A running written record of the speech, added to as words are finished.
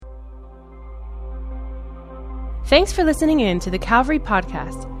Thanks for listening in to the Calvary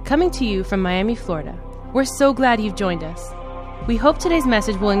Podcast, coming to you from Miami, Florida. We're so glad you've joined us. We hope today's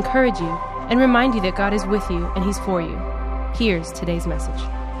message will encourage you and remind you that God is with you and He's for you. Here's today's message.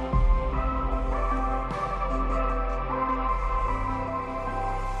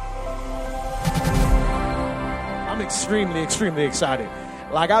 I'm extremely excited.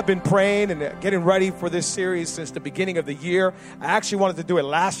 Like, I've been praying and getting ready for this series since the beginning of the year. I actually wanted to do it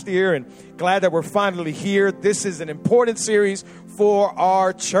last year, and glad that we're finally here. This is an important series for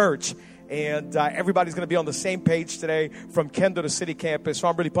our church. And everybody's going to be on the same page today from Kendall to City Campus. So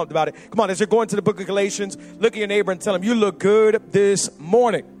I'm really pumped about it. Come on, as you're going to the book of Galatians, look at your neighbor and tell him, you look good this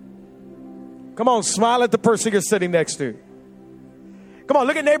morning. Come on, smile at the person you're sitting next to. Come on,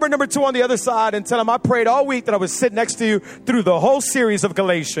 look at neighbor number 2 on the other side and tell him, I prayed all week that I would sit next to you through the whole series of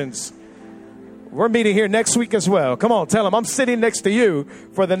Galatians. We're meeting here next week as well. Come on, tell him, I'm sitting next to you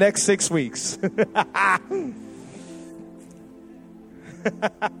for the next 6 weeks.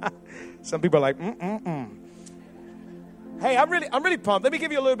 Some people are like, Hey, I'm really pumped. Let me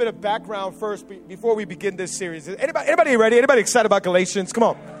give you a little bit of background first before we begin this series. Anybody ready? Anybody excited about Galatians? Come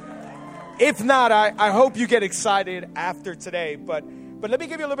on. If not, I hope you get excited after today. But let me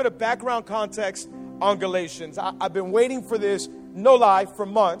give you a little bit of background context on Galatians. I've been waiting for this, no lie, for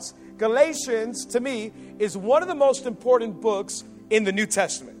months. Galatians, to me, is one of the most important books in the New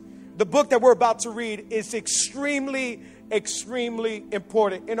Testament. The book that we're about to read is extremely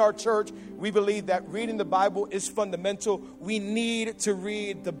important. In our church, we believe that reading the Bible is fundamental. We need to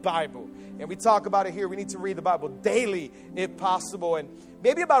read the Bible. And we talk about it here. We need to read the Bible daily, if possible. And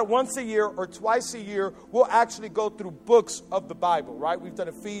maybe about once a year or twice a year, we'll actually go through books of the Bible, right? We've done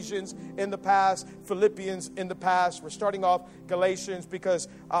Ephesians in the past, Philippians in the past. We're starting off Galatians because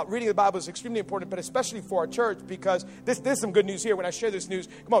reading the Bible is extremely important, but especially for our church, because there's some good news here. When I share this news,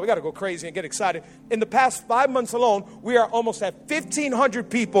 come on, we got to go crazy and get excited. In the past 5 months alone, we are almost at 1,500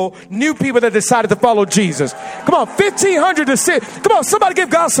 people, new people that decided to follow Jesus. Come on, 1,500 to sit. Come on, somebody give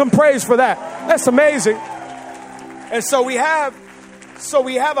God some praise for that. That's amazing. And so we have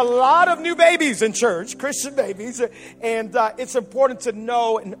a lot of new babies in church, Christian babies, and it's important to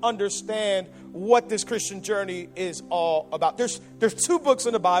know and understand what this Christian journey is all about. There's 2 books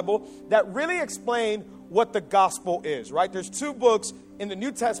in the Bible that really explain what the gospel is, right? There's 2 books in the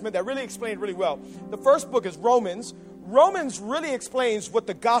New Testament that really explain really well. The first book is Romans. Romans really explains what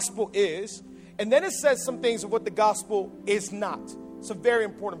the gospel is, and then it says some things of what the gospel is not. It's a very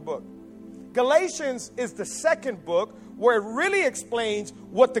important book. Galatians is the second book where it really explains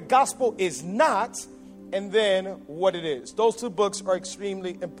what the gospel is not and then what it is. Those 2 books are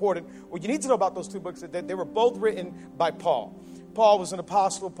extremely important. What you need to know about those 2 books is that they were both written by Paul. Paul was an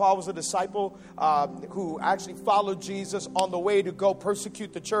apostle. Paul was a disciple who actually followed Jesus on the way to go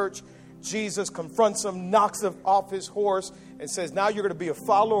persecute the church. Jesus confronts him, knocks him off his horse, and says, now you're going to be a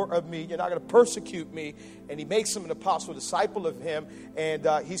follower of me. You're not going to persecute me. And he makes him an apostle, disciple of him. And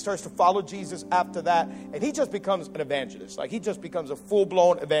he starts to follow Jesus after that. And he just becomes an evangelist. Like, he just becomes a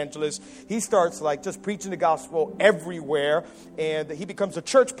full-blown evangelist. He starts, like, just preaching the gospel everywhere. And he becomes a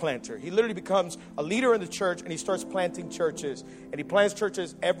church planter. He literally becomes a leader in the church, and he starts planting churches. And he plants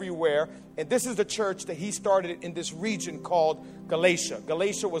churches everywhere. And this is the church that he started in this region called Galatia.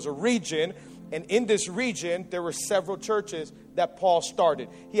 Galatia was a region, and in this region, there were several churches that Paul started.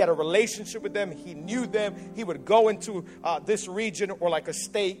 He had a relationship with them. He knew them. He would go into this region, or like a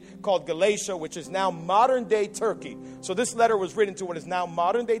state called Galatia, which is now modern-day Turkey. So this letter was written to what is now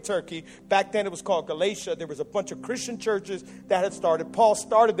modern-day Turkey. Back then, it was called Galatia. There was a bunch of Christian churches that had started. Paul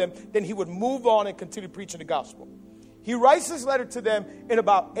started them. Then he would move on and continue preaching the gospel. He writes this letter to them in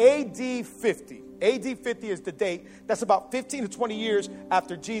about AD 50. AD 50 is the date. That's about 15 to 20 years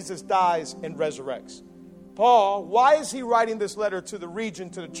after Jesus dies and resurrects. Paul, why is he writing this letter to the region,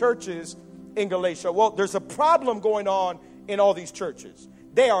 to the churches in Galatia? Well, there's a problem going on in all these churches.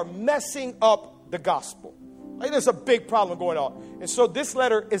 They are messing up the gospel. Like, there's a big problem going on. And so this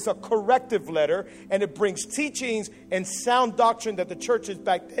letter is a corrective letter, and it brings teachings and sound doctrine that the churches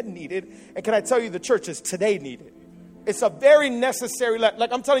back then needed. And can I tell you, the churches today need it. It's a very necessary letter.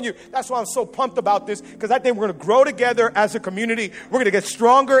 Like, I'm telling you, that's why I'm so pumped about this, because I think we're going to grow together as a community. We're going to get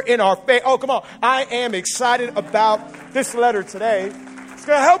stronger in our faith. Oh, come on. I am excited about this letter today. It's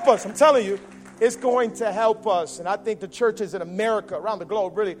going to help us. I'm telling you, it's going to help us. And I think the churches in America, around the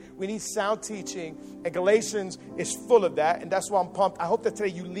globe, really, we need sound teaching. And Galatians is full of that. And that's why I'm pumped. I hope that today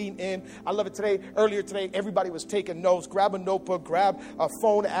you lean in. I love it today. Earlier today, everybody was taking notes. Grab a notebook, grab a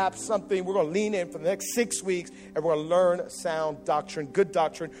phone app, something. We're going to lean in for the next 6 weeks, and we're going to learn sound doctrine, good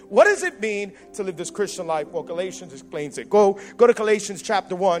doctrine. What does it mean to live this Christian life? Well, Galatians explains it. Go to Galatians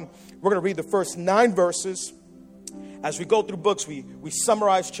chapter 1. We're going to read the first 9 verses. As we go through books, we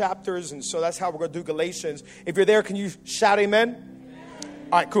summarize chapters, and so that's how we're going to do Galatians. If you're there, can you shout amen?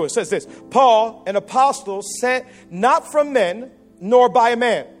 All right, cool. It says this: Paul, an apostle, sent not from men, nor by a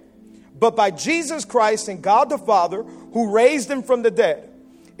man, but by Jesus Christ and God the Father, who raised him from the dead.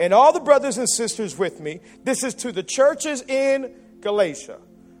 And all the brothers and sisters with me, this is to the churches in Galatia.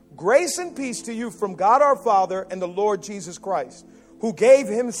 Grace and peace to you from God our Father and the Lord Jesus Christ, who gave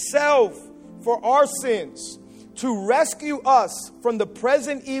himself for our sins to rescue us from the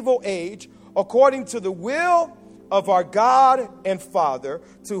present evil age, according to the will of our God and Father,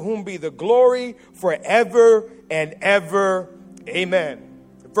 to whom be the glory forever and ever. Amen.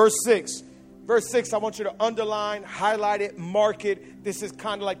 Verse 6. Verse 6, I want you to underline, highlight it, mark it. This is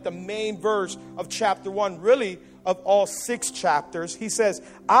kind of like the main verse of chapter 1, really of all 6 chapters. He says,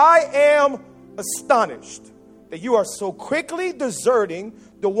 I am astonished that you are so quickly deserting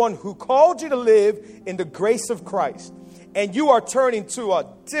the one who called you to live in the grace of Christ. And you are turning to a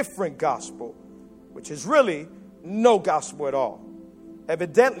different gospel, which is really no gospel at all.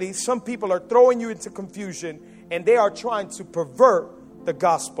 Evidently, some people are throwing you into confusion, and they are trying to pervert the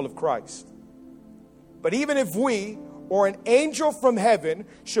gospel of Christ. But even if we or an angel from heaven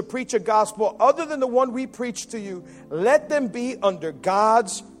should preach a gospel other than the one we preach to you, let them be under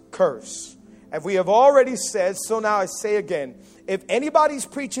God's curse. As we have already said, so now I say again, if anybody's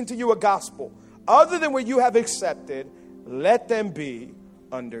preaching to you a gospel other than what you have accepted, let them be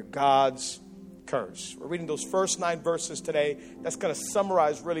under God's curse. We're reading those first 9 verses today. That's going to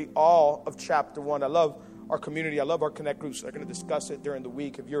summarize really all of chapter 1. I love our community. I love our connect groups. They're going to discuss it during the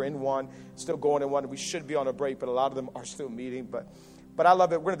week. If you're in one, still going in one, we should be on a break, but a lot of them are still meeting. But I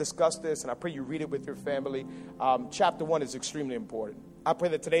love it. We're going to discuss this, and I pray you read it with your family. Chapter 1 is extremely important. I pray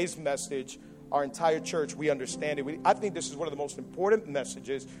that today's message, our entire church, we understand it. I think this is one of the most important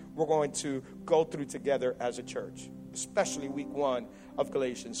messages we're going to go through together as a church, especially week 1 of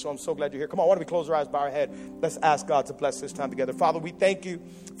Galatians. So I'm so glad you're here. Come on, why don't we close our eyes, bow our head. Let's ask God to bless this time together. Father, we thank you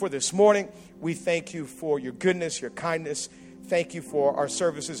for this morning. We thank you for your goodness, your kindness. Thank you for our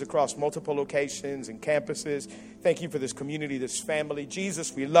services across multiple locations and campuses. Thank you for this community, this family.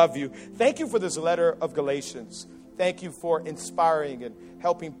 Jesus, we love you. Thank you for this letter of Galatians. Thank you for inspiring and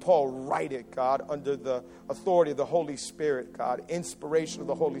helping Paul write it, God, under the authority of the Holy Spirit, God, inspiration of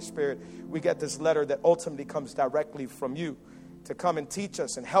the Holy Spirit. We get this letter that ultimately comes directly from you to come and teach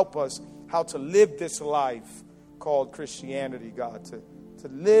us and help us how to live this life called Christianity, God, to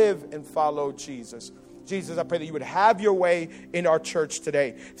live and follow Jesus. Jesus, I pray that you would have your way in our church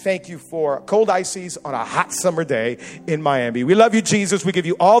today. Thank you for cold ices on a hot summer day in Miami. We love you, Jesus. We give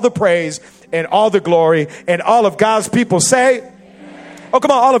you all the praise and all the glory, and all of God's people say, amen. Oh, come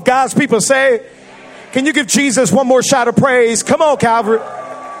on, all of God's people say, amen. Can you give Jesus one more shout of praise? Come on, Calvary.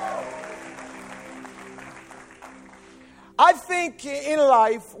 I think in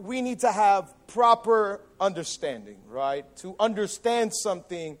life we need to have proper understanding, right? To understand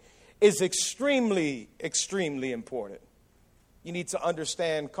something is extremely, extremely important. You need to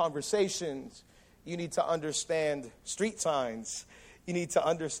understand conversations. You need to understand street signs. You need to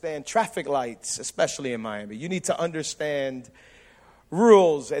understand traffic lights, especially in Miami. You need to understand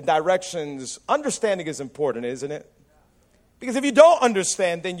rules and directions. Understanding is important, isn't it? Because if you don't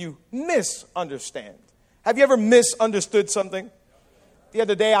understand, then you misunderstand. Have you ever misunderstood something? The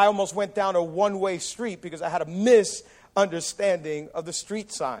other day, I almost went down a one-way street because I had a misunderstanding of the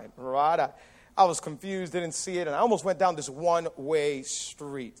street sign, right? I was confused, didn't see it, and I almost went down this one-way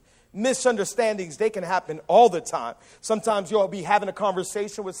street. Misunderstandings, they can happen all the time. Sometimes you'll be having a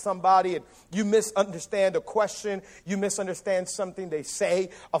conversation with somebody and you misunderstand a question, you misunderstand something they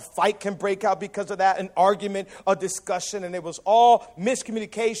say. A fight can break out because of that, an argument, a discussion, and it was all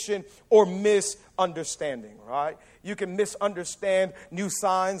miscommunication or misunderstanding, right? You can misunderstand new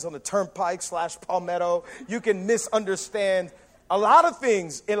signs on the turnpike / Palmetto. You can misunderstand a lot of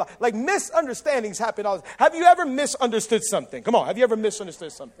things. Like misunderstandings happen all the time. Have you ever misunderstood something? Come on, have you ever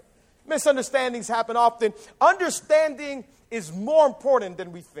misunderstood something? Misunderstandings happen often. Understanding is more important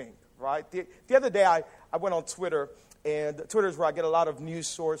than we think, right? The other day, I went on Twitter, and Twitter is where I get a lot of news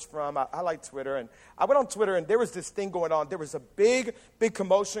source from. I like Twitter, and I went on Twitter, and there was this thing going on. There was a big, big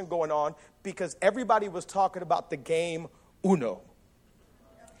commotion going on because everybody was talking about the game Uno.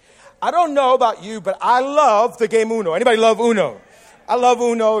 I don't know about you, but I love the game Uno. Anybody love Uno? I love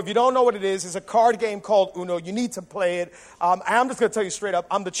Uno. If you don't know what it is, it's a card game called Uno. You need to play it. I'm just going to tell you straight up,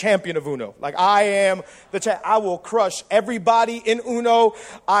 I'm the champion of Uno. Like, I am the champion. I will crush everybody in Uno.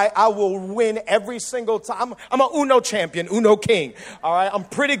 I will win every single time. I'm a Uno champion, Uno king. All right? I'm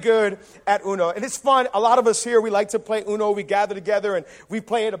pretty good at Uno. And it's fun. A lot of us here, we like to play Uno. We gather together, and we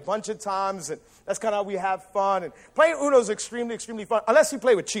play it a bunch of times. And that's kind of how we have fun. And playing Uno is extremely, extremely fun, unless you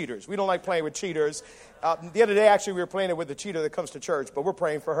play with cheaters. We don't like playing with cheaters. The other day, actually, we were playing it with the cheater that comes to church, but we're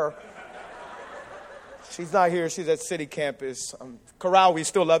praying for her. She's not here. She's at City Campus. Corral, we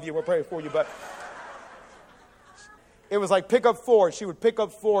still love you. We're praying for you. But it was like pick up 4. She would pick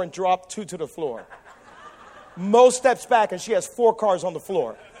up 4 and drop 2 to the floor. Most steps back, and she has 4 cards on the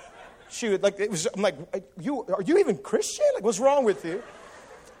floor. She would, like, I'm like, are you even Christian? Like, what's wrong with you?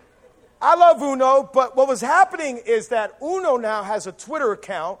 I love Uno, but what was happening is that Uno now has a Twitter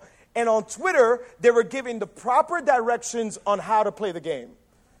account. And on Twitter, they were giving the proper directions on how to play the game.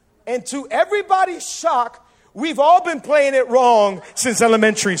 And to everybody's shock, we've all been playing it wrong since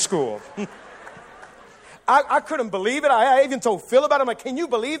elementary school. I couldn't believe it. I even told Phil about it. I'm like, can you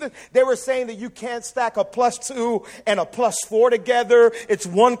believe it? They were saying that you can't stack a +2 and a +4 together. It's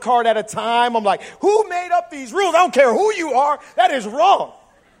 1 card at a time. I'm like, who made up these rules? I don't care who you are. That is wrong.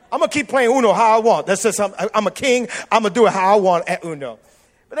 I'm going to keep playing Uno how I want. That's just, I'm a king. I'm going to do it how I want at Uno.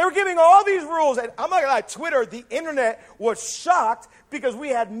 But they were giving all these rules, and I'm not going to lie, Twitter, the internet was shocked because we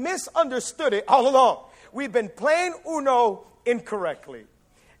had misunderstood it all along. We've been playing Uno incorrectly.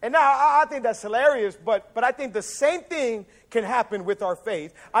 And now I think that's hilarious, but I think the same thing can happen with our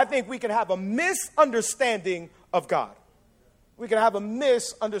faith. I think we can have a misunderstanding of God. We can have a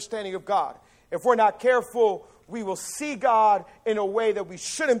misunderstanding of God. If we're not careful, we will see God in a way that we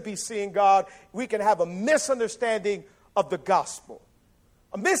shouldn't be seeing God. We can have a misunderstanding of the gospel.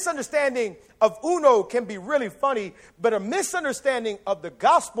 A misunderstanding of Uno can be really funny, but a misunderstanding of the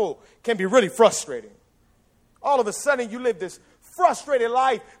gospel can be really frustrating. All of a sudden, you live this frustrated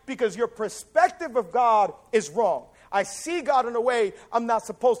life because your perspective of God is wrong. I see God in a way I'm not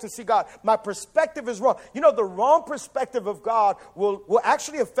supposed to see God. My perspective is wrong. You know, the wrong perspective of God will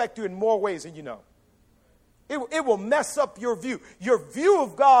actually affect you in more ways than you know. It will mess up your view. Your view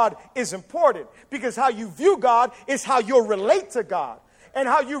of God is important because how you view God is how you'll relate to God. And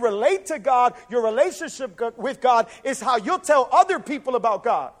how you relate to God, your relationship with God, is how you'll tell other people about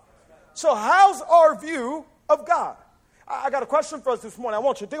God. So how's our view of God? I got a question for us this morning. I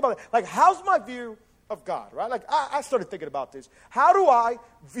want you to think about it. Like, how's my view of God, right? Like, I started thinking about this. How do I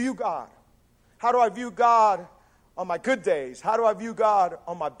view God? How do I view God on my good days? How do I view God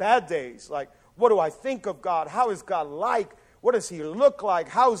on my bad days? Like, what do I think of God? How is God like? What does he look like?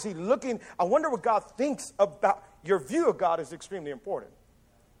 How is he looking? I wonder what God thinks about. Your view of God is extremely important.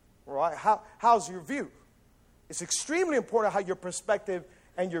 Right? How's your view? It's extremely important how your perspective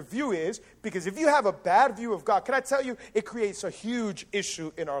and your view is, because if you have a bad view of God, can I tell you, it creates a huge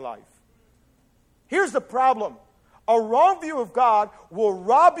issue in our life. Here's the problem. A wrong view of God will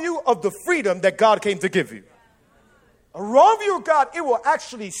rob you of the freedom that God came to give you. A wrong view of God, it will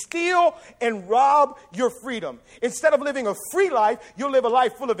actually steal and rob your freedom. Instead of living a free life, you'll live a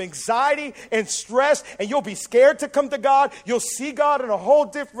life full of anxiety and stress, and you'll be scared to come to God. You'll see God in a whole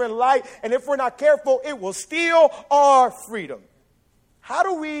different light, and if we're not careful, it will steal our freedom. How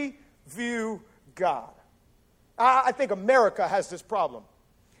do we view God? I think America has this problem.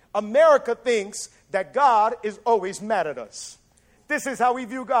 America thinks that God is always mad at us. This is how we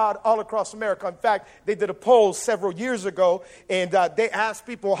view God all across America. In fact, they did a poll several years ago, and they asked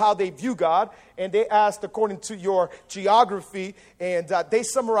people how they view God. And they asked according to your geography, and they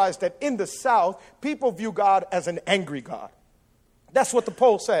summarized that in the South, people view God as an angry God. That's what the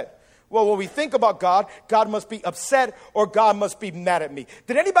poll said. Well, when we think about God, God must be upset or God must be mad at me.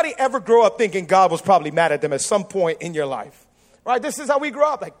 Did anybody ever grow up thinking God was probably mad at them at some point in your life? Right? This is how we grow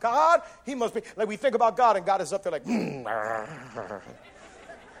up. Like, God, he must be. Like, we think about God, and God is up there like,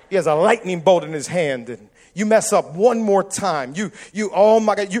 He has a lightning bolt in his hand, and you mess up one more time. Oh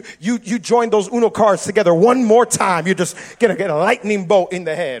my God, you join those Uno cards together one more time. You're just going to get a lightning bolt in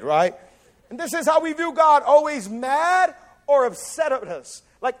the head, right? And this is how we view God, always mad or upset at us.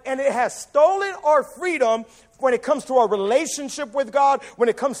 Like, and it has stolen our freedom when it comes to our relationship with God, when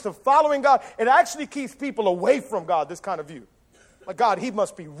it comes to following God. It actually keeps people away from God, this kind of view. Like, God, he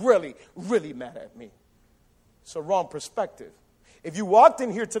must be really, really mad at me. It's a wrong perspective. If you walked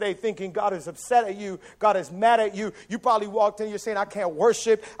in here today thinking God is upset at you, God is mad at you, you probably walked in, you're saying, I can't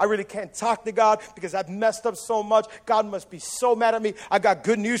worship, I really can't talk to God because I've messed up so much. God must be so mad at me. I got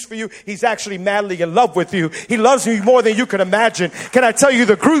good news for you. He's actually madly in love with you. He loves you more than you can imagine. Can I tell you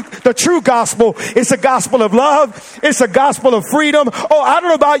the true gospel is a gospel of love. It's a gospel of freedom. Oh, I don't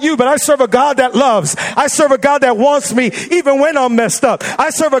know about you, but I serve a God that loves. I serve a God that wants me even when I'm messed up. I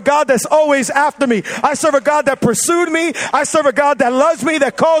serve a God that's always after me. I serve a God that pursued me. I serve a God that loves me,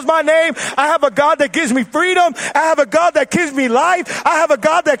 that calls my name. I have a God that gives me freedom. I have a God that gives me life. I have a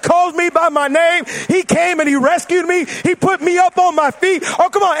God that calls me by my name. He came and he rescued me. He put me up on my feet. Oh,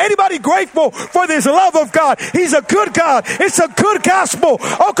 come on. Anybody grateful for this love of God? He's a good God. It's a good gospel.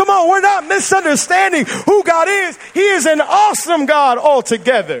 Oh, come on. We're not misunderstanding who God is. He is an awesome God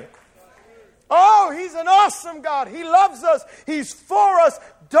altogether. Oh, he's an awesome God. He loves us. He's for us.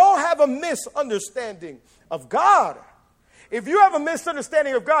 Don't have a misunderstanding of God. If you have a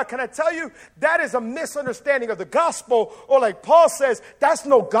misunderstanding of God, can I tell you, that is a misunderstanding of the gospel, or like Paul says, that's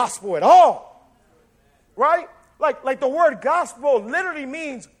no gospel at all. Right? Like the word gospel literally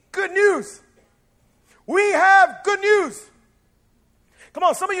means good news. We have good news. Come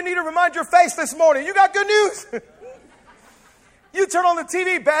on, some of you need to remind your face this morning. You got good news. You turn on the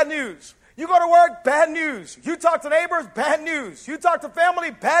TV, bad news. You go to work, bad news. You talk to neighbors, bad news. You talk to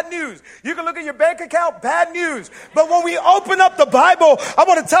family, bad news. You can look at your bank account, bad news. But when we open up the Bible, I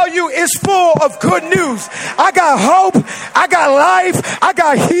want to tell you it's full of good news. I got hope. I got life. I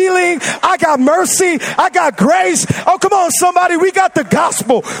got healing. I got mercy. I got grace. Oh, come on, somebody. We got the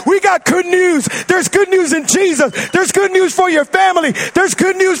gospel. We got good news. There's good news in Jesus. There's good news for your family. There's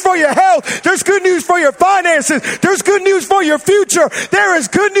good news for your health. There's good news for your finances. There's good news for your future. There is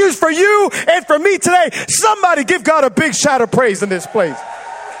good news for you and for me today. Somebody give God a big shout of praise in this place.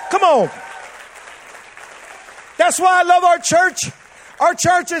 Come on. That's why I love our church. Our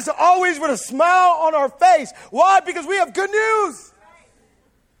church is always with a smile on our face. Why? Because we have good news.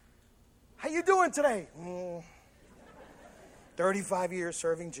 How you doing today? 35 years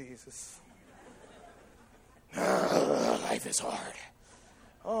serving Jesus. Life is hard.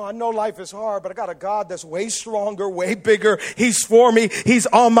 Oh, I know life is hard, but I got a God that's way stronger, way bigger. He's for me. He's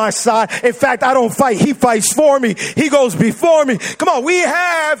on my side. In fact, I don't fight. He fights for me. He goes before me. Come on, we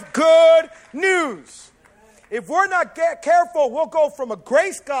have good news. If we're not careful, we'll go from a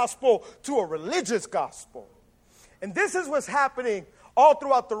grace gospel to a religious gospel. And this is what's happening all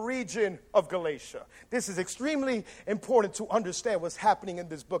throughout the region of Galatia. This is extremely important to understand what's happening in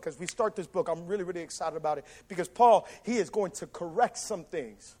this book. As we start this book, I'm really, really excited about it because Paul, he is going to correct some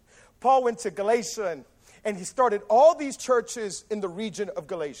things. Paul went to Galatia and he started all these churches in the region of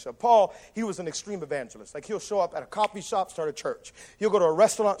Galatia. Paul, he was an extreme evangelist. Like he'll show up at a coffee shop, start a church. He'll go to a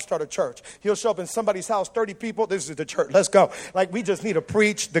restaurant, start a church. He'll show up in somebody's house, 30 people. This is the church. Let's go. Like we just need to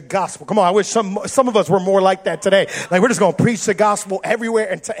preach the gospel. Come on, I wish some of us were more like that today. Like we're just going to preach the gospel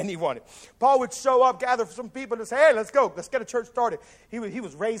everywhere and to anyone. Paul would show up, gather some people and say, hey, let's go. Let's get a church started. He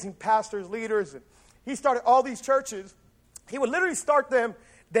was raising pastors, leaders, and he started all these churches. He would literally start them,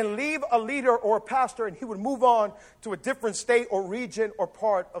 then leave a leader or a pastor, and he would move on to a different state or region or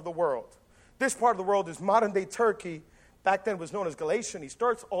part of the world. This part of the world is modern-day Turkey. Back then it was known as Galatia, and he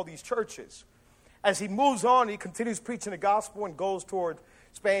starts all these churches. As he moves on, he continues preaching the gospel and goes toward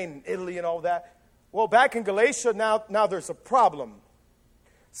Spain and Italy and all that. Well, back in Galatia, now there's a problem.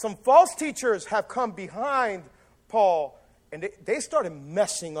 Some false teachers have come behind Paul, and they started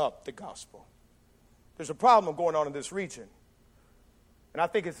messing up the gospel. There's a problem going on in this region. And I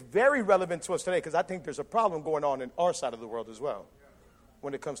think it's very relevant to us today because I think there's a problem going on in our side of the world as well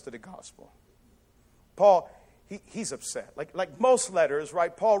when it comes to the gospel. Paul, he's upset. Like most letters,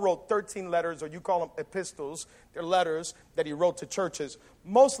 right? Paul wrote 13 letters, or you call them epistles. They're letters that he wrote to churches.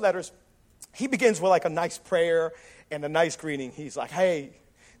 Most letters, he begins with like a nice prayer and a nice greeting. He's like, hey,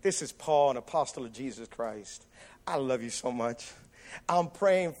 this is Paul, an apostle of Jesus Christ. I love you so much. I'm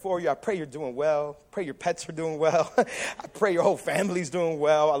praying for you. I pray you're doing well. Pray your pets are doing well. I pray your whole family's doing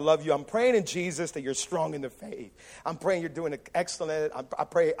well. I love you. I'm praying in Jesus that you're strong in the faith. I'm praying you're doing excellent. I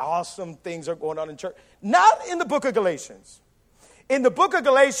pray awesome things are going on in church. Not in the book of Galatians. In the book of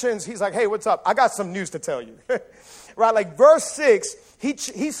Galatians, he's like, hey, what's up? I got some news to tell you. Right? Like verse 6,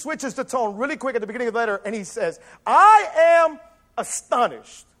 he switches the tone really quick at the beginning of the letter, and he says, I am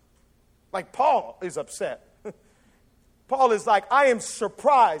astonished. Like Paul is upset. Paul is like, I am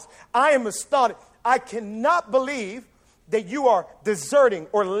surprised. I am astonished. I cannot believe that you are deserting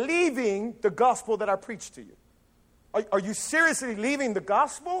or leaving the gospel that I preached to you. Are you seriously leaving the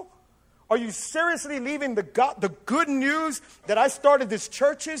gospel? Are you seriously leaving the good news that I started these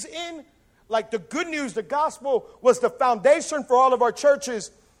churches in? Like the good news, the gospel was the foundation for all of our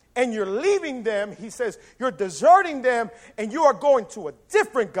churches, and you're leaving them, he says, you're deserting them, and you are going to a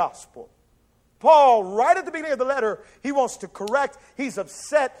different gospel. Paul, right at the beginning of the letter, he wants to correct. He's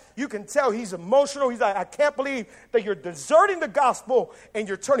upset. You can tell he's emotional. He's like, I can't believe that you're deserting the gospel and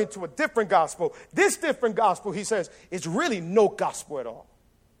you're turning to a different gospel. This different gospel, he says, is really no gospel at all.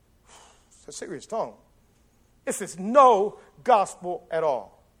 It's a serious tone. This is no gospel at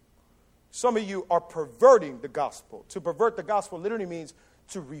all. Some of you are perverting the gospel. To pervert the gospel literally means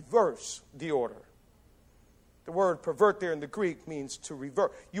to reverse the order. The word pervert there in the Greek means to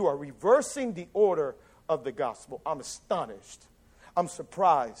revert. You are reversing the order of the gospel. I'm astonished. I'm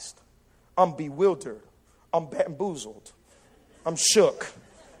surprised. I'm bewildered. I'm bamboozled. I'm shook.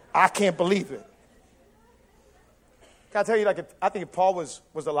 I can't believe it. Can I tell you, I think if Paul was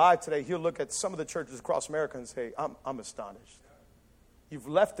alive today, he'll look at some of the churches across America and say, I'm astonished. You've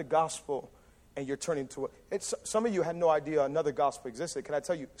left the gospel and you're turning to it. Some of you had no idea another gospel existed. Can I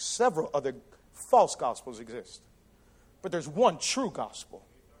tell you, several other false gospels exist. But there's one true gospel.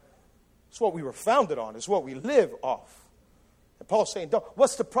 It's what we were founded on. It's what we live off. And Paul's saying,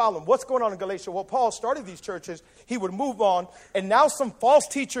 what's the problem? What's going on in Galatia? Well, Paul started these churches. He would move on. And now some false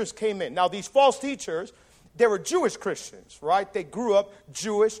teachers came in. Now, these false teachers, they were Jewish Christians, right? They grew up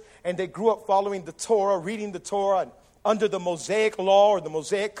Jewish, and they grew up following the Torah, reading the Torah, and under the Mosaic law or the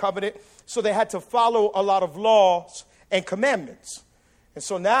Mosaic covenant. So they had to follow a lot of laws and commandments. And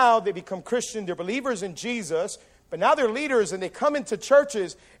so now they become Christian. They're believers in Jesus. But now they're leaders, and they come into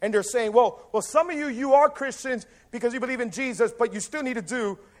churches, and they're saying, well, some of you are Christians because you believe in Jesus, but you still need to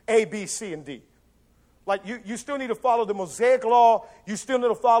do A, B, C, and D. Like, you still need to follow the Mosaic law. You still need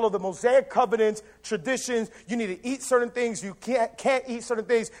to follow the Mosaic covenants, traditions. You need to eat certain things. You can't eat certain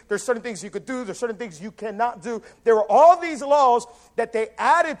things. There's certain things you could do. There's certain things you cannot do. There were all these laws that they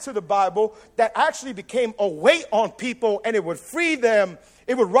added to the Bible that actually became a weight on people, and it would free them.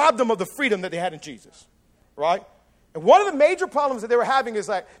 It would rob them of the freedom that they had in Jesus, right? And one of the major problems that they were having is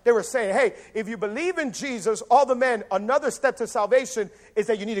like they were saying, hey, if you believe in Jesus, all the men, another step to salvation is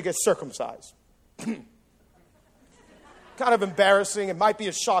that you need to get circumcised. Kind of embarrassing. It might be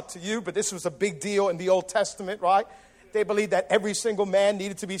a shock to you, but this was a big deal in the Old Testament, right? They believed that every single man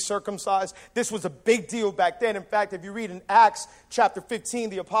needed to be circumcised. This was a big deal back then. In fact, if you read in Acts chapter 15,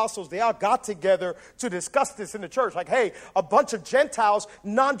 the apostles, they all got together to discuss this in the church. Like, hey, a bunch of Gentiles,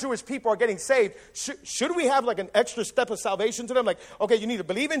 non-Jewish people are getting saved. Should we have like an extra step of salvation to them? Like, okay, you need to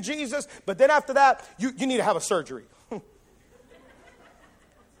believe in Jesus, but then after that, you need to have a surgery.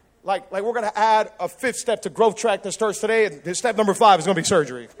 Like we're going to add a fifth step to growth track that starts today, and step number 5 is going to be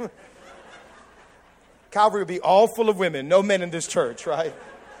surgery. Calvary will be all full of women, no men in this church, right?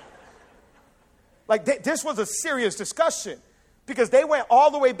 Like this was a serious discussion because they went all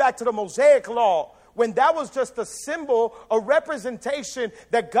the way back to the Mosaic law when that was just a symbol, a representation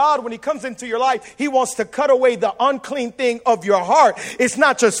that God, when he comes into your life, he wants to cut away the unclean thing of your heart. It's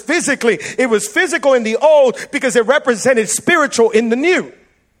not just physically. It was physical in the old because it represented spiritual in the new.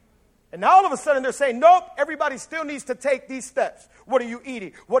 And now all of a sudden they're saying, nope, everybody still needs to take these steps. What are you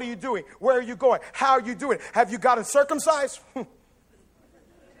eating? What are you doing? Where are you going? How are you doing? Have you gotten circumcised?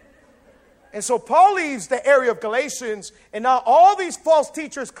 And so Paul leaves the area of Galatians, and now all these false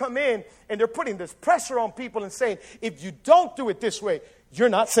teachers come in, and they're putting this pressure on people and saying, if you don't do it this way, you're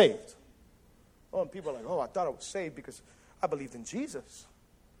not saved. Oh, and people are like, I thought I was saved because I believed in Jesus.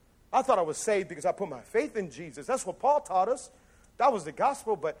 I thought I was saved because I put my faith in Jesus. That's what Paul taught us. That was the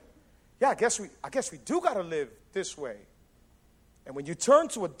gospel, but yeah, I guess we do got to live this way. And when you turn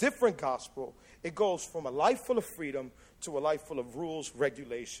to a different gospel, it goes from a life full of freedom to a life full of rules,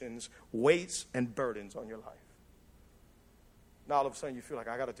 regulations, weights, and burdens on your life. Now all of a sudden you feel like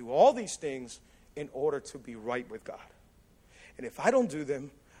I got to do all these things in order to be right with God. And if I don't do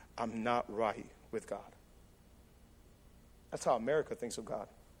them, I'm not right with God. That's how America thinks of God.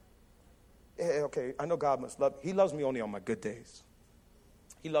 Okay, I know God must love me. He loves me only on my good days.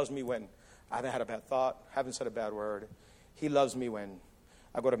 He loves me when I haven't had a bad thought, haven't said a bad word. He loves me when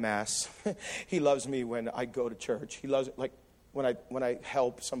I go to mass. He loves me when I go to church. He loves, like, when I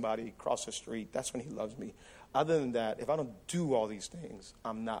help somebody cross the street. That's when he loves me. Other than that, if I don't do all these things,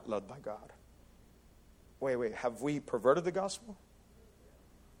 I'm not loved by God. Wait, have we perverted the gospel?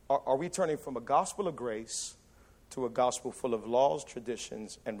 Are we turning from a gospel of grace to a gospel full of laws,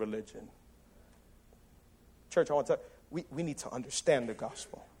 traditions, and religion? Church, I want to tell you, we need to understand the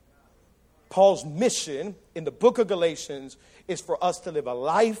gospel. Paul's mission in the book of Galatians is for us to live a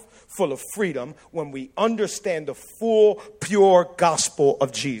life full of freedom when we understand the full, pure gospel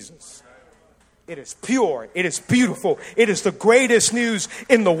of Jesus. It is pure. It is beautiful. It is the greatest news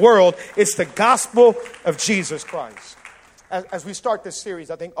in the world. It's the gospel of Jesus Christ. As we start this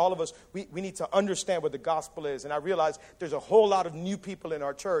series, I think all of us, we need to understand what the gospel is. And I realize there's a whole lot of new people in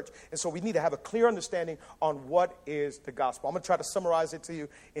our church. And so we need to have a clear understanding on what is the gospel. I'm going to try to summarize it to you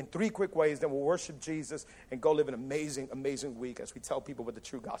in 3 quick ways. Then we'll worship Jesus and go live an amazing, amazing week as we tell people what the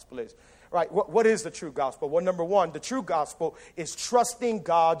true gospel is. All right, what is the true gospel? Well, number one, the true gospel is trusting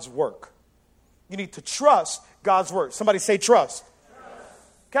God's work. You need to trust God's word. Somebody say trust.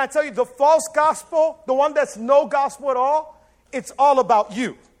 Can I tell you, the false gospel, the one that's no gospel at all, it's all about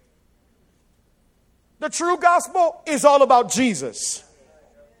you. The true gospel is all about Jesus.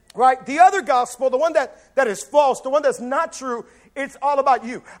 Right? The other gospel, the one that is false, the one that's not true, it's all about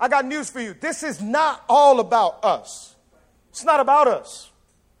you. I got news for you. This is not all about us. It's not about us.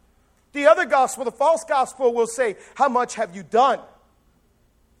 The other gospel, the false gospel, will say, how much have you done?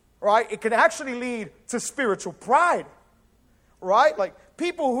 Right? It can actually lead to spiritual pride. Right? Like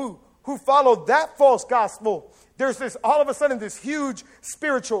people who follow that false gospel, there's this, all of a sudden, this huge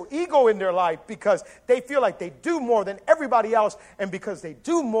spiritual ego in their life because they feel like they do more than everybody else. And because they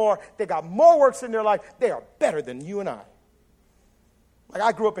do more, they got more works in their life, they are better than you and I. Like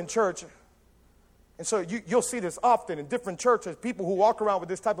I grew up in church, and so you'll see this often in different churches. People who walk around with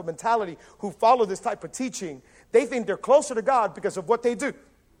this type of mentality, who follow this type of teaching, they think they're closer to God because of what they do.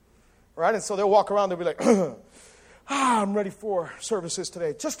 Right? And so they'll walk around, they'll be like, I'm ready for services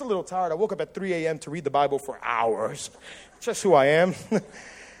today. Just a little tired. I woke up at 3 a.m. to read the Bible for hours. Just who I am.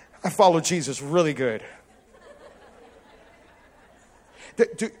 I follow Jesus really good.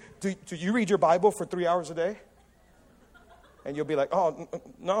 Do you read your Bible for 3 hours a day? And you'll be like, oh,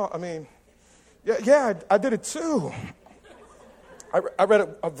 no, I mean, yeah, I did it too. I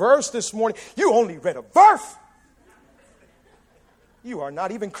read a verse this morning. You only read a verse. You are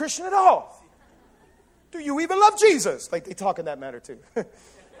not even Christian at all. Do you even love Jesus? Like they talk in that matter too.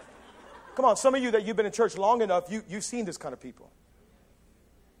 Come on, some of you that you've been in church long enough, you've seen this kind of people.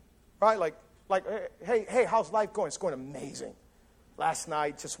 Right? Like, hey, how's life going? It's going amazing. Last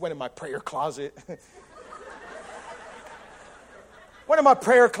night, just went in my prayer closet. Went in my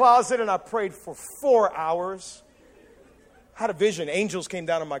prayer closet and I prayed for 4 hours. Had a vision. Angels came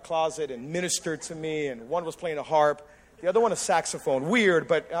down in my closet and ministered to me, and one was playing a harp, the other one a saxophone. Weird,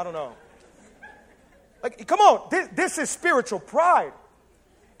 but I don't know. Like, come on, this is spiritual pride.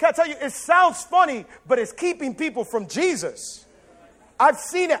 Can I tell you, it sounds funny, but it's keeping people from Jesus. I've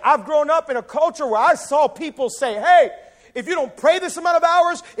seen it. I've grown up in a culture where I saw people say, hey, if you don't pray this amount of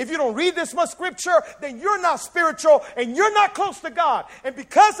hours, if you don't read this much scripture, then you're not spiritual and you're not close to God. And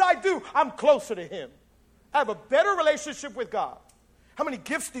because I do, I'm closer to Him. I have a better relationship with God. How many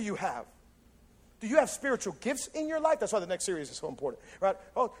gifts do you have? Do you have spiritual gifts in your life? That's why the next series is so important, right?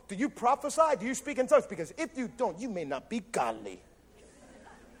 Oh, do you prophesy? Do you speak in tongues? Because if you don't, you may not be godly.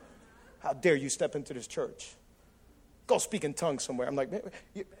 How dare you step into this church? Go speak in tongues somewhere. I'm like,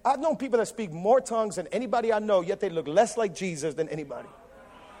 I've known people that speak more tongues than anybody I know, yet they look less like Jesus than anybody.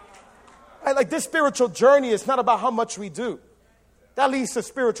 Right? Like this spiritual journey is not about how much we do. That leads to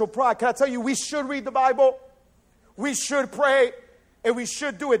spiritual pride. Can I tell you, we should read the Bible, we should pray, and we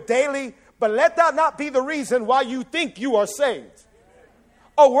should do it daily. But let that not be the reason why you think you are saved.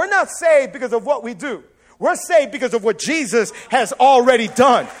 Oh, we're not saved because of what we do. We're saved because of what Jesus has already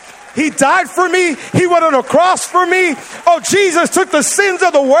done. He died for me. He went on a cross for me. Oh, Jesus took the sins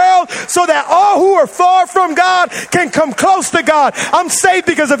of the world so that all who are far from God can come close to God. I'm saved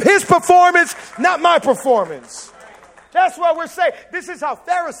because of His performance, not my performance. That's why we're saved. This is how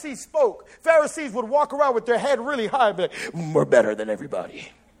Pharisees spoke. Pharisees would walk around with their head really high and be like, we're better than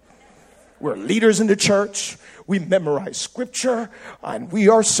everybody. We're leaders in the church. We memorize scripture and we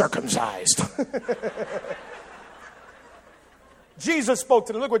are circumcised. Jesus spoke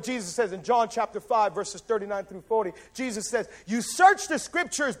to them. Look what Jesus says in John chapter 5, verses 39 through 40. Jesus says, you search the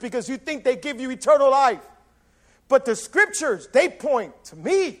scriptures because you think they give you eternal life. But the scriptures, they point to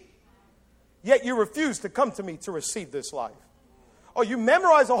me. Yet you refuse to come to me to receive this life. Oh, you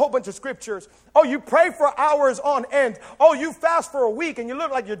memorize a whole bunch of scriptures. Oh, you pray for hours on end. Oh, you fast for a week and you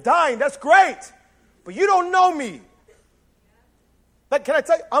look like you're dying. That's great. But you don't know me. Like, can I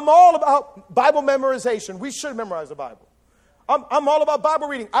tell you, I'm all about Bible memorization. We should memorize the Bible. I'm all about Bible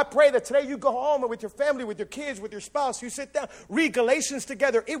reading. I pray that today you go home and with your family, with your kids, with your spouse, you sit down, read Galatians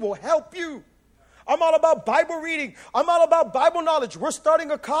together. It will help you. I'm all about Bible reading. I'm all about Bible knowledge. We're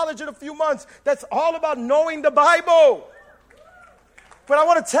starting a college in a few months that's all about knowing the Bible. But I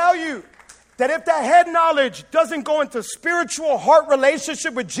want to tell you, that if that head knowledge doesn't go into spiritual heart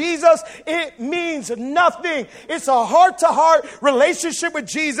relationship with Jesus, it means nothing. It's a heart-to-heart relationship with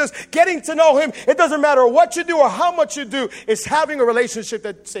Jesus, getting to know him. It doesn't matter what you do or how much you do. It's having a relationship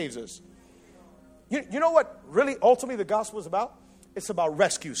that saves us. You know what really ultimately the gospel is about? It's about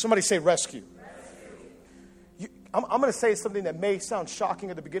rescue. Somebody say rescue. I'm going to say something that may sound shocking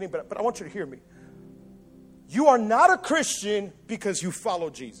at the beginning, but I want you to hear me. You are not a Christian because you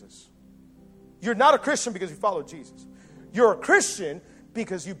follow Jesus. You're not a Christian because you follow Jesus. You're a Christian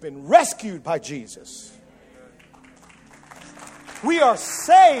because you've been rescued by Jesus. We are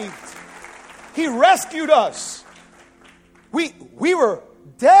saved. He rescued us. We were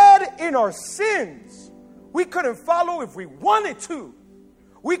dead in our sins. We couldn't follow if we wanted to.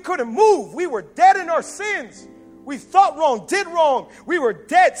 We couldn't move. We were dead in our sins. We thought wrong, did wrong. We were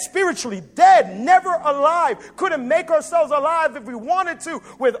dead, spiritually dead, never alive. Couldn't make ourselves alive if we wanted to.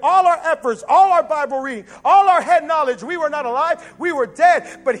 With all our efforts, all our Bible reading, all our head knowledge, we were not alive. We were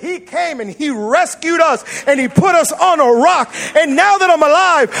dead. But he came and he rescued us and he put us on a rock. And now that I'm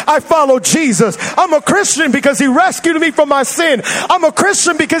alive, I follow Jesus. I'm a Christian because he rescued me from my sin. I'm a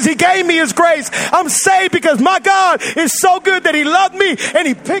Christian because he gave me his grace. I'm saved because my God is so good that he loved me and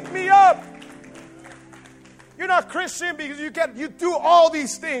he picked me up. You're not Christian because you do all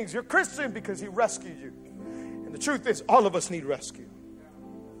these things. You're Christian because he rescued you. And the truth is, all of us need rescue.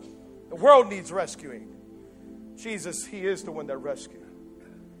 The world needs rescuing. Jesus, he is the one that rescued.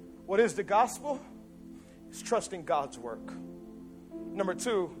 What is the gospel? It's trusting God's work. Number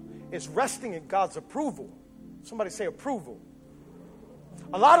 2 is resting in God's approval. Somebody say approval.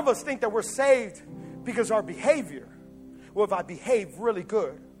 A lot of us think that we're saved because of our behavior. Well, if I behave really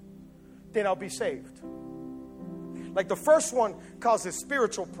good, then I'll be saved. Like the first one causes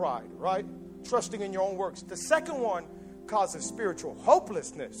spiritual pride, right? Trusting in your own works. The second one causes spiritual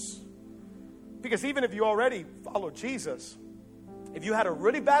hopelessness. Because even if you already follow Jesus, if you had a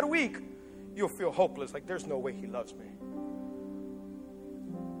really bad week, you'll feel hopeless. Like there's no way he loves me.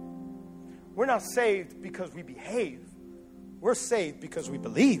 We're not saved because we behave. We're saved because we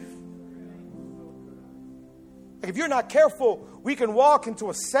believe. Like if you're not careful, we can walk into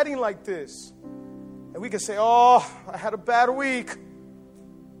a setting like this and we can say, oh, I had a bad week.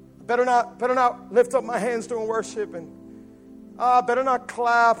 Better not lift up my hands during worship, and better not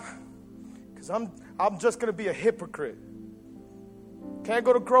clap, because I'm just going to be a hypocrite. Can't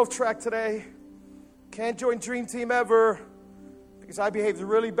go to Growth Track today. Can't join Dream Team ever, because I behaved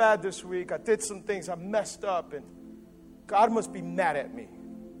really bad this week. I did some things. I messed up, and God must be mad at me.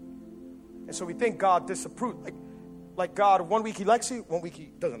 And so we think God disapproved. Like God, one week he likes you, one week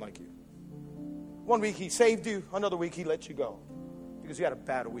he doesn't like you. One week he saved you, another week he let you go because you had a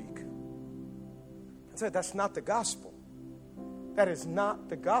bad week. I said, that's not the gospel. That is not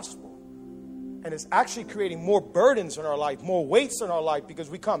the gospel. And it's actually creating more burdens in our life, more weights in our life, because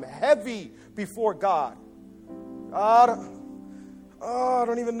we come heavy before God. I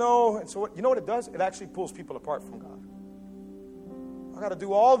don't even know. And so you know what it does? It actually pulls people apart from God. I got to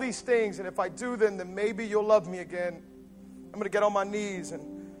do all these things, and if I do them, then maybe you'll love me again. I'm going to get on my knees,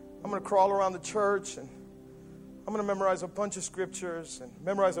 and I'm going to crawl around the church, and I'm going to memorize a bunch of scriptures and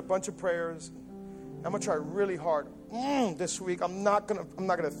memorize a bunch of prayers. And I'm going to try really hard this week. I'm not going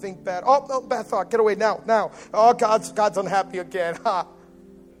to think bad. Oh, no, bad thought. Get away now. Oh, God's unhappy again. Ha.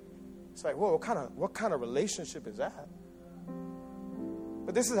 It's like, whoa, what kind of relationship is that?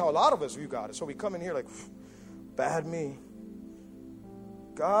 But this is how a lot of us view God. So we come in here like, bad me.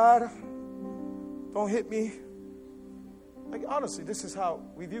 God, don't hit me. Like, honestly, this is how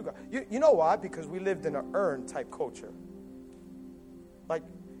we view God. You know why? Because we lived in an earn type culture. Like,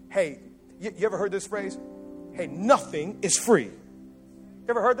 hey, you ever heard this phrase? Hey, nothing is free. You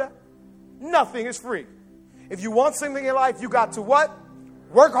ever heard that? Nothing is free. If you want something in life, you got to what?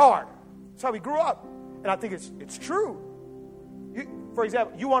 Work hard. That's how we grew up. And I think it's true. For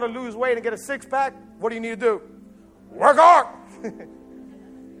example, you want to lose weight and get a six-pack, what do you need to do? Work hard.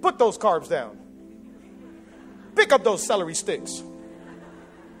 Put those carbs down. Pick up those celery sticks.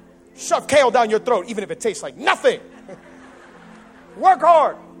 Shove kale down your throat, even if it tastes like nothing. Work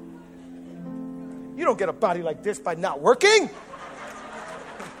hard. You don't get a body like this by not working.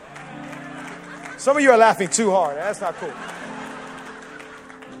 Some of you are laughing too hard. That's not cool.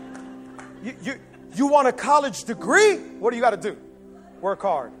 You want a college degree? What do you got to do? Work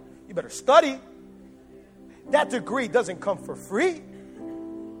hard. You better study. That degree doesn't come for free.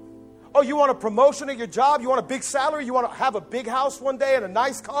 Oh, you want a promotion at your job? You want a big salary? You want to have a big house one day and a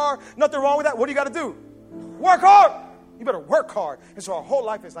nice car? Nothing wrong with that. What do you got to do? Work hard. You better work hard. And so our whole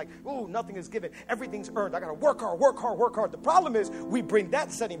life is like, ooh, nothing is given. Everything's earned. I got to work hard. The problem is we bring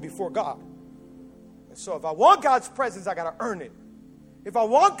that setting before God. And so if I want God's presence, I got to earn it. If I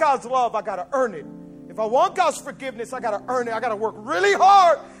want God's love, I got to earn it. If I want God's forgiveness, I got to earn it. I got to work really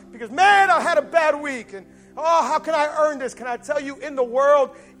hard because, man, I had a bad week. And, oh, how can I earn this? Can I tell you, in the world,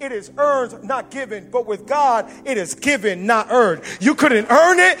 it is earned, not given. But with God, it is given, not earned. You couldn't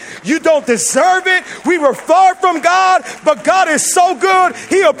earn it. You don't deserve it. We were far from God, but God is so good.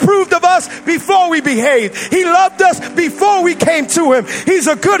 He approved of us before we behaved. He loved us before we came to him. He's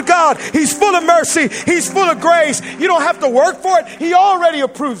a good God. He's full of mercy. He's full of grace. You don't have to work for it. He already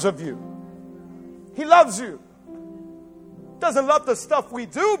approves of you. He loves you. Doesn't love the stuff we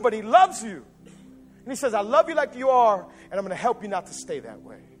do, but he loves you. And he says, I love you like you are, and I'm going to help you not to stay that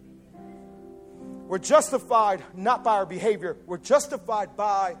way. We're justified not by our behavior. We're justified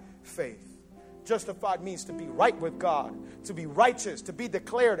by faith. Justified means to be right with God, to be righteous, to be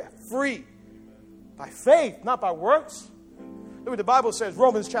declared free by faith, not by works. Look what the Bible says,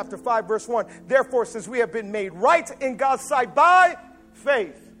 Romans chapter 5, verse 1. Therefore, since we have been made right in God's sight by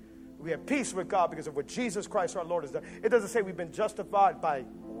faith, we have peace with God because of what Jesus Christ our Lord has done. It doesn't say we've been justified by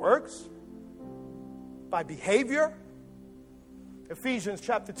works, by behavior. Ephesians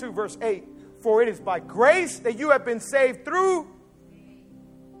chapter 2, verse 8. For it is by grace that you have been saved through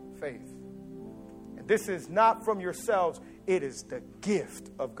faith. And this is not from yourselves. It is the gift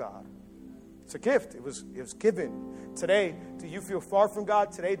of God. It's a gift. It was given. Today, do you feel far from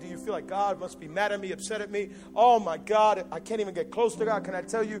God? Today, do you feel like God must be mad at me, upset at me? Oh my God, I can't even get close to God. Can I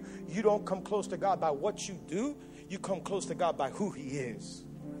tell you, you don't come close to God by what you do. You come close to God by who he is.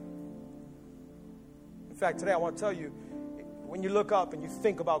 In fact, today I want to tell you, when you look up and you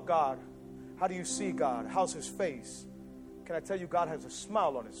think about God, how do you see God? How's his face? Can I tell you, God has a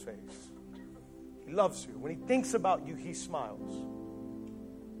smile on his face. He loves you. When he thinks about you, he smiles.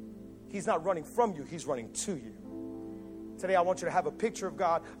 He's not running from you. He's running to you. Today, I want you to have a picture of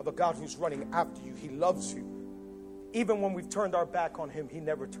a God who's running after you. He loves you. Even when we've turned our back on him, he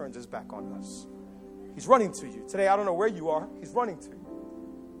never turns his back on us. He's running to you. Today, I don't know where you are. He's running to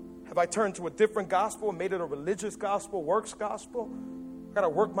you. Have I turned to a different gospel and made it a religious gospel, works gospel? I got to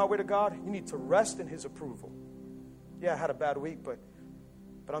work my way to God. You need to rest in his approval. Yeah, I had a bad week, but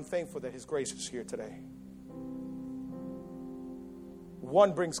I'm thankful that his grace is here today.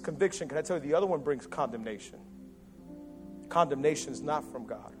 One brings conviction. Can I tell you, the other one brings condemnation. Condemnation is not from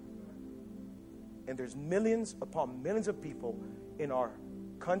God. And there's millions upon millions of people in our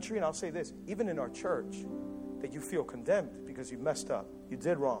country, and I'll say this, even in our church, that you feel condemned because you messed up. You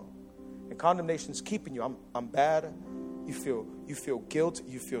did wrong. And condemnation is keeping you. I'm bad. You feel guilt.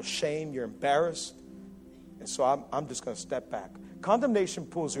 You feel shame. You're embarrassed. And so I'm just going to step back. Condemnation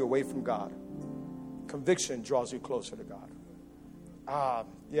pulls you away from God. Conviction draws you closer to God.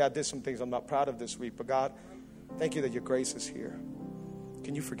 Yeah, I did some things I'm not proud of this week, but God, thank you that your grace is here.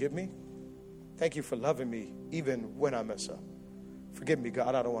 Can you forgive me? Thank you for loving me even when I mess up. Forgive me,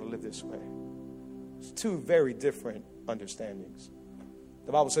 God, I don't want to live this way. It's two very different understandings.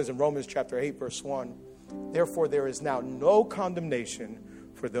 The Bible says in Romans chapter 8, verse 1, therefore there is now no condemnation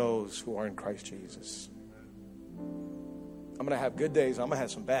for those who are in Christ Jesus. I'm going to have good days. I'm going to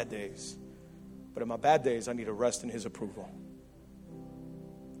have some bad days. But in my bad days, I need to rest in his approval.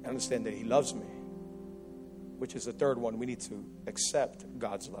 I understand that he loves me, which is the third one. We need to accept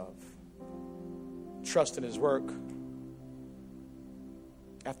God's love. Trust in his work.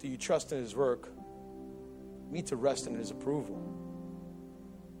 After you trust in his work, you need to rest in his approval.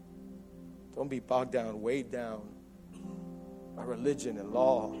 Don't be bogged down, weighed down by religion and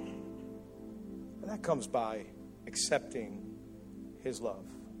law. And that comes by accepting his love.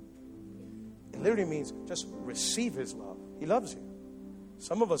 It literally means just receive his love. He loves you.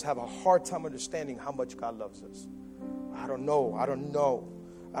 Some of us have a hard time understanding how much God loves us. I don't know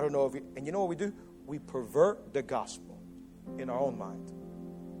if we, and you know what we do? We pervert the gospel in our own mind.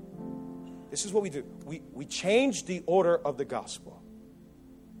 This is what we do. We change the order of the gospel.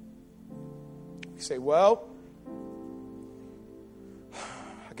 We say, well,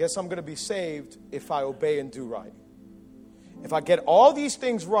 I guess I'm going to be saved if I obey and do right. If I get all these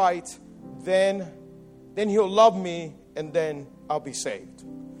things right, then he'll love me and then I'll be saved.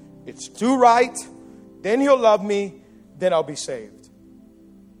 It's do right, then he'll love me, then I'll be saved.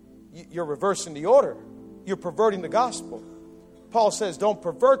 You're reversing the order. You're perverting the gospel. Paul says, don't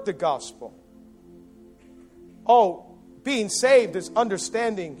pervert the gospel. Oh, being saved is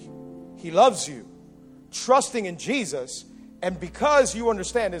understanding he loves you, trusting in Jesus, and because you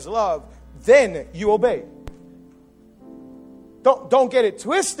understand his love, then you obey. Don't get it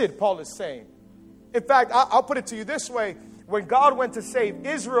twisted, Paul is saying. In fact, I'll put it to you this way. When God went to save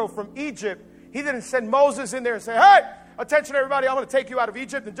Israel from Egypt, he didn't send Moses in there and say, hey, attention everybody, I'm going to take you out of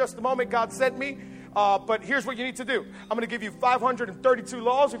Egypt in just a moment. God sent me. But here's what you need to do. I'm going to give you 532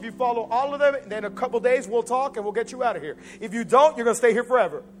 laws. If you follow all of them, then in a couple days we'll talk and we'll get you out of here. If you don't, you're going to stay here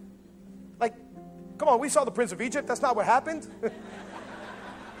forever. Like, come on, we saw the Prince of Egypt. That's not what happened.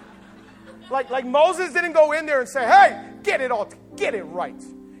 Like Moses didn't go in there and say, hey, get it right.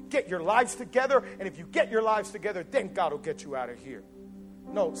 Get your lives together. And if you get your lives together, then God will get you out of here.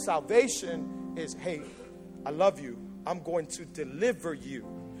 No, salvation is, hey, I love you. I'm going to deliver you.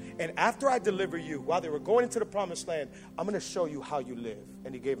 And after I deliver you, while they were going into the promised land, I'm going to show you how you live.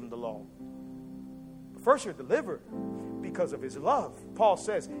 And he gave them the law. But first you're delivered because of his love. Paul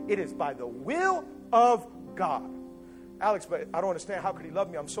says it is by the will of God. Alex, but I don't understand. How could he love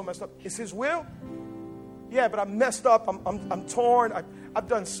me? I'm so messed up. It's his will? Yeah, but I'm messed up. I'm torn. I've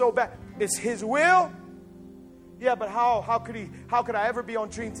done so bad. It's his will? Yeah, but how could I ever be on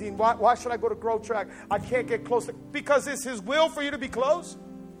Dream Team? Why should I go to Growth Track? I can't get close. Because it's his will for you to be close.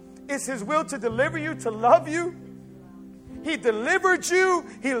 It's his will to deliver you, to love you. He delivered you.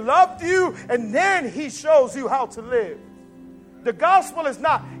 He loved you. And then he shows you how to live. The gospel is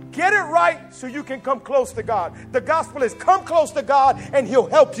not get it right so you can come close to God. The gospel is come close to God and he'll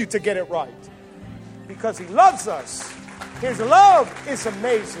help you to get it right. Because he loves us. His love is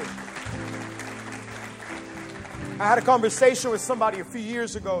amazing. I had a conversation with somebody a few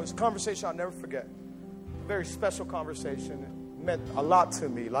years ago. It's a conversation I'll never forget. A very special conversation. It meant a lot to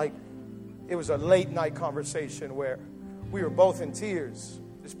me. Like, it was a late night conversation where we were both in tears.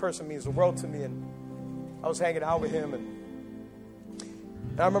 This person means the world to me, and I was hanging out with him, and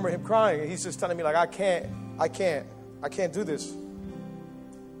I remember him crying, and he's just telling me, like, I can't do this.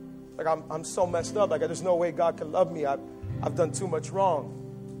 Like, I'm so messed up. Like, there's no way God can love me. I've done too much wrong.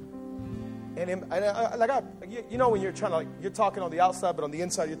 And you know, when you're trying to, like, you're talking on the outside, but on the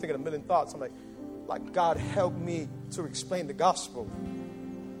inside, you're thinking a million thoughts. I'm like, God, help me to explain the gospel.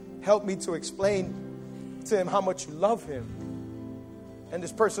 Help me to explain to him how much you love him. And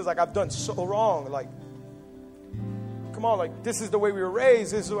this person's like, I've done so wrong. Like, come on, like, this is the way we were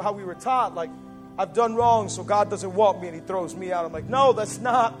raised. This is how we were taught. Like, I've done wrong, so God doesn't want me and he throws me out. I'm like, no, that's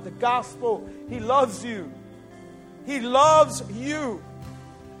not the gospel. He loves you. He loves you.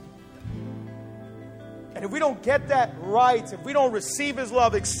 And if we don't get that right, if we don't receive his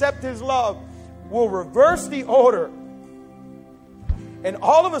love, accept his love, we'll reverse the order. And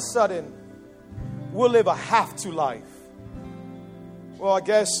all of a sudden, we'll live a have-to life. Well, I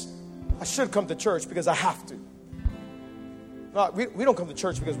guess I should come to church because I have to. No, we don't come to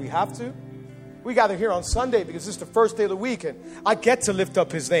church because we have to. We gather here on Sunday because it's the first day of the week and I get to lift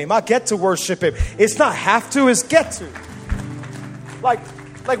up his name. I get to worship him. It's not have to, it's get to.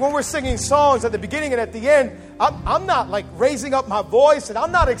 Like when we're singing songs at the beginning and at the end, I'm not like raising up my voice and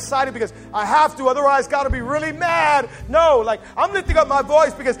I'm not excited because I have to, otherwise God will be really mad. No, like I'm lifting up my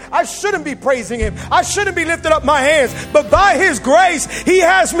voice because I shouldn't be praising him. I shouldn't be lifting up my hands. But by his grace, he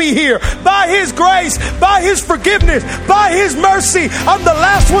has me here. By his grace, by his forgiveness, by his mercy, I'm the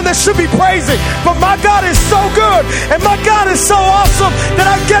last one that should be praising. But my God is so good and my God is so awesome that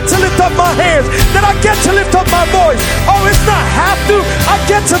I get to lift up my hands, that I get to lift up my voice. Oh, it's not have to. I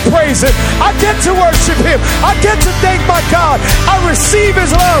get to praise him. I get to worship him. I get to thank my God. I receive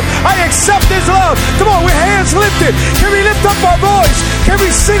his love. I accept his love. Come on, with hands lifted. Can we lift up our voice? Can we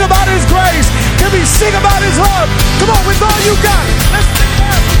sing about his grace? Can we sing about his love? Come on, with all you got. Let's sing it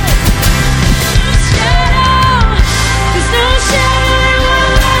out. There's no shadow that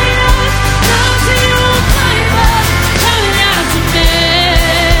will light up. Mountain will climb up, coming out to me.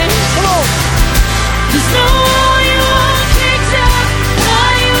 Come on. There's no wall you won't kick down,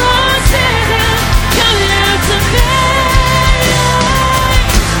 wall you won't tear down, coming out to me.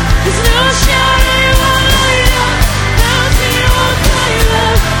 There's no shadow you won't light up, mountain you won't climb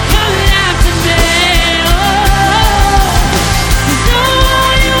up, coming out to me. There's no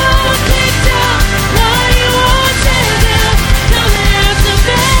wall you won't kick down, wall you won't tear down, coming out to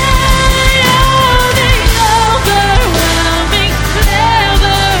me. Oh, the overwhelming,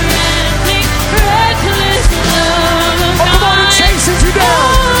 never-ending, reckless love of God. Come on, it chases you down.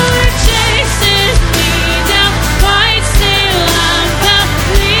 Oh, it chases me down. White still I'm found.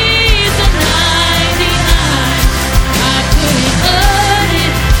 Leaves the 99. I couldn't earn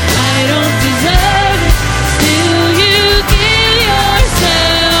it. I don't deserve it. Still you give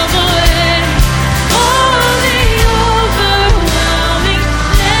yourself away. Oh, the overwhelming,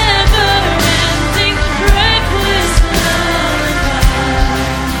 never-ending, reckless love of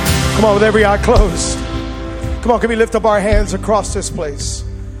God. Come on, with every eye closed. Come on, can we lift up our hands across this place?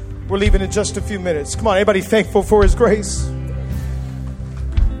 We're leaving in just a few minutes. Come on, anybody thankful for his grace?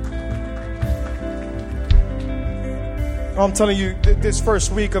 I'm telling you, this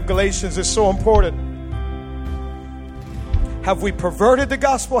first week of Galatians is so important. Have we perverted the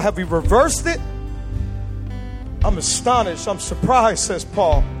gospel? Have we reversed it? I'm astonished. I'm surprised, says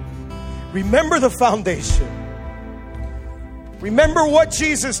Paul. Remember the foundation. Remember what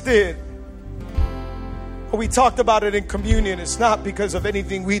Jesus did. We talked about it in communion. It's not because of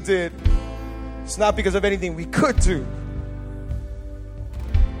anything we did. It's not because of anything we could do.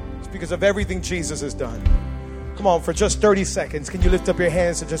 It's because of everything Jesus has done. Come on, for just 30 seconds, can you lift up your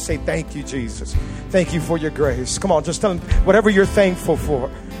hands and just say, thank you, Jesus. Thank you for your grace. Come on, just tell him whatever you're thankful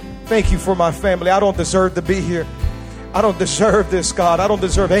for. Thank you for my family. I don't deserve to be here. I don't deserve this, God. I don't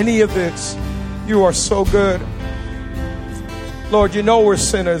deserve any of this. You are so good. Lord, you know we're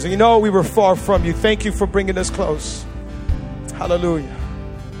sinners. You know we were far from you. Thank you for bringing us close. Hallelujah.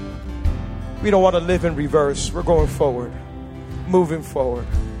 We don't want to live in reverse. We're going forward, moving forward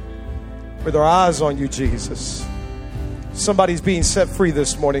with our eyes on you, Jesus. Somebody's being set free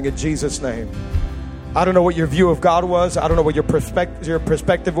this morning in Jesus' name. I don't know what your view of God was. I don't know what your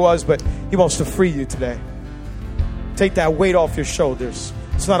perspective was, but he wants to free you today. Take that weight off your shoulders.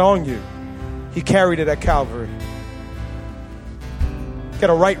 It's not on you. He carried it at Calvary. Get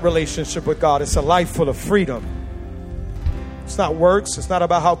a right relationship with God. It's a life full of freedom. It's not works. It's not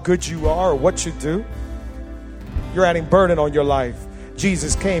about how good you are or what you do. You're adding burden on your life.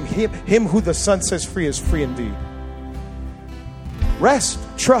 Jesus came. Him who the Son sets free is free indeed. Rest.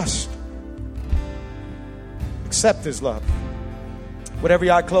 Trust. Accept his love. With every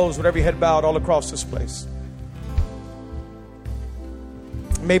eye closed, with every head bowed all across this place.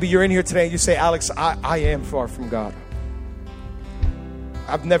 Maybe you're in here today and you say, Alex, I am far from God.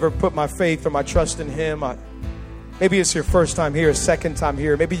 I've never put my faith or my trust in him. Maybe it's your first time here, second time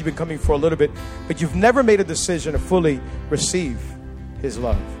here. Maybe you've been coming for a little bit, but you've never made a decision to fully receive his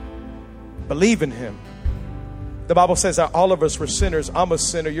love. Believe in him. The Bible says that all of us were sinners. I'm a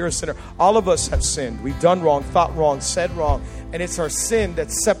sinner. You're a sinner. All of us have sinned. We've done wrong, thought wrong, said wrong. And it's our sin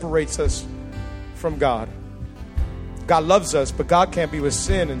that separates us from God. God loves us, but God can't be with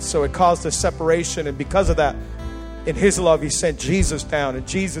sin. And so it caused a separation. And because of that, in his love, he sent Jesus down. And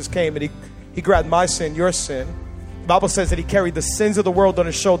Jesus came and he grabbed my sin, your sin. The Bible says that he carried the sins of the world on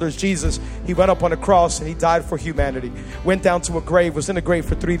his shoulders. Jesus, he went up on a cross and he died for humanity. Went down to a grave, was in a grave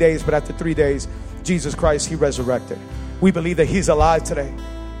for 3 days. But after 3 days, Jesus Christ, he resurrected. We believe that he's alive today.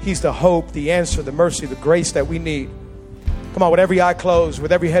 He's the hope, the answer, the mercy, the grace that we need. Come on, with every eye closed,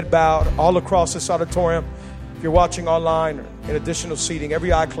 with every head bowed, all across this auditorium. If you're watching online or in additional seating,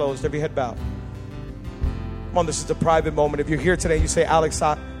 every eye closed, every head bowed. Come on, this is a private moment. If you're here today, you say, Alex,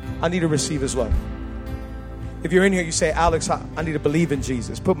 I need to receive his love. If you're in here, you say, Alex, I need to believe in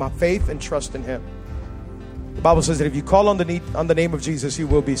Jesus. Put my faith and trust in him. The Bible says that if you call on the name of Jesus, you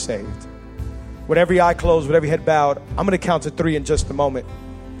will be saved. With every eye closed, with every head bowed, I'm going to count to 3 in just a moment.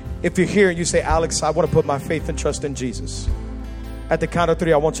 If you're here and you say, Alex, I want to put my faith and trust in Jesus. At the count of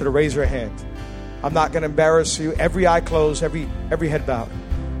 3, I want you to raise your hand. I'm not going to embarrass you. Every eye closed, every head bowed.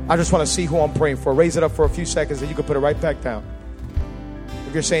 I just want to see who I'm praying for. Raise it up for a few seconds and you can put it right back down.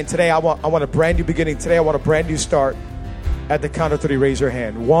 If you're saying, today I want a brand new beginning. Today I want a brand new start. At the count of 3, raise your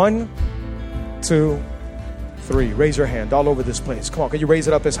hand. 1, 2, 3. Raise your hand all over this place. Come on, can you raise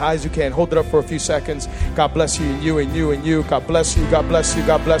it up as high as you can? Hold it up for a few seconds. God bless you, and you, and you, and you. God bless you, God bless you,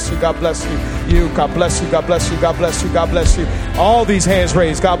 God bless you, God bless you. You, God bless you, God bless you, God bless you, God bless you. All these hands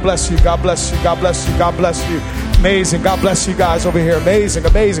raised. God bless you, God bless you, God bless you, God bless you. Amazing. God bless you guys over here. Amazing,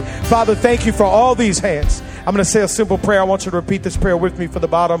 amazing. Father, thank you for all these hands. I'm going to say a simple prayer. I want you to repeat this prayer with me from the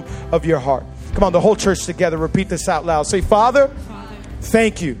bottom of your heart. Come on, the whole church together. Repeat this out loud. Say, Father,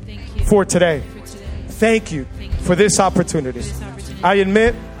 thank you for today. Thank you for this opportunity. I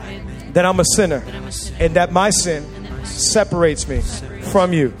admit that I'm a sinner and that my sin separates me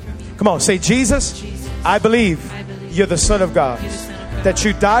from you. Come on, say, Jesus, I believe you're the Son of God, that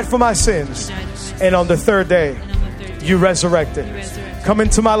you died for my sins, and on the third day, you resurrected. Come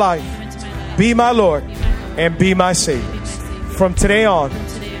into my life, be my Lord, and be my Savior. From today on,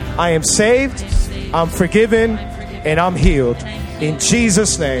 I am saved, I'm forgiven, and I'm healed. In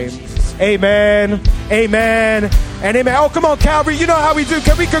Jesus' name, amen, amen, and amen. Oh, come on, Calvary, you know how we do.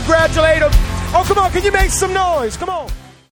 Can we congratulate them? Oh, come on, can you make some noise? Come on.